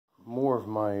more of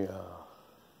my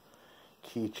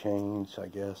keychains, I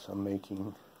guess, I'm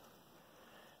making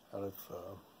out of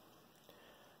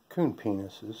coon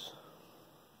penises.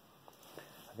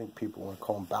 I think people want to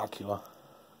call them bacula,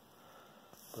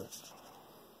 but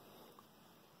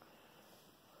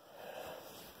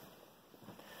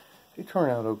they turn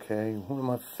out okay. One of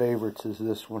my favorites is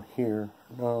this one here.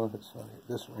 No, that's not it.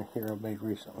 This one here I made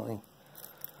recently.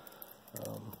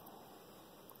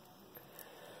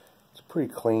 It's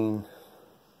pretty clean.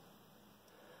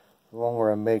 The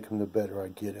longer I make them, the better I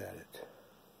get at it.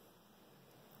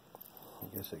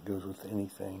 I guess it goes with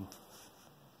anything.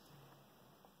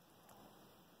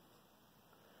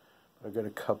 I've got a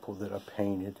couple that I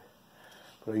painted,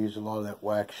 but I use a lot of that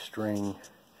wax string.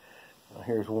 Now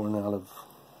here's one out of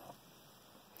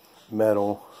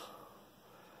metal.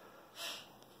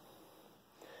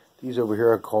 These over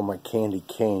here I call my candy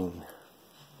cane.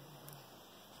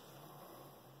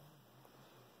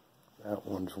 That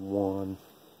one's one.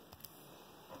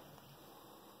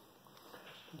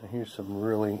 Now here's some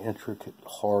really intricate,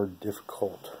 hard,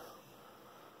 difficult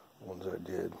ones I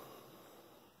did.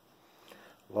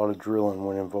 A lot of drilling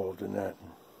went involved in that.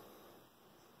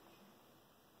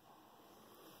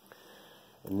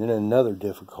 And then another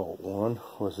difficult one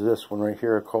was this one right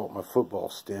here. I call it my football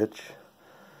stitch.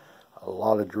 A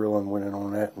lot of drilling went in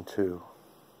on that one too.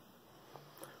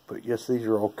 But yes, these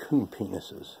are all coon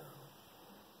penises.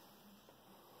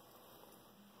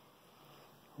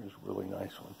 Here's a really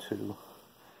nice one too.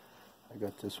 I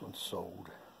got this one sold.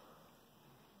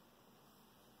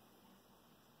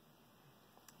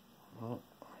 Well,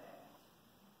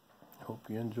 hope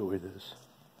you enjoy this.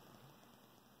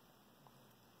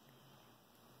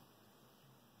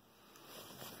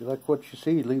 If you like what you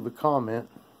see, leave a comment.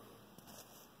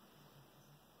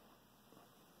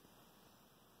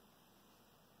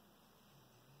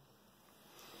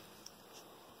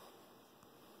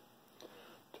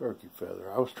 Turkey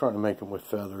feather. I was trying to make them with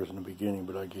feathers in the beginning,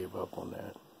 but I gave up on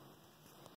that.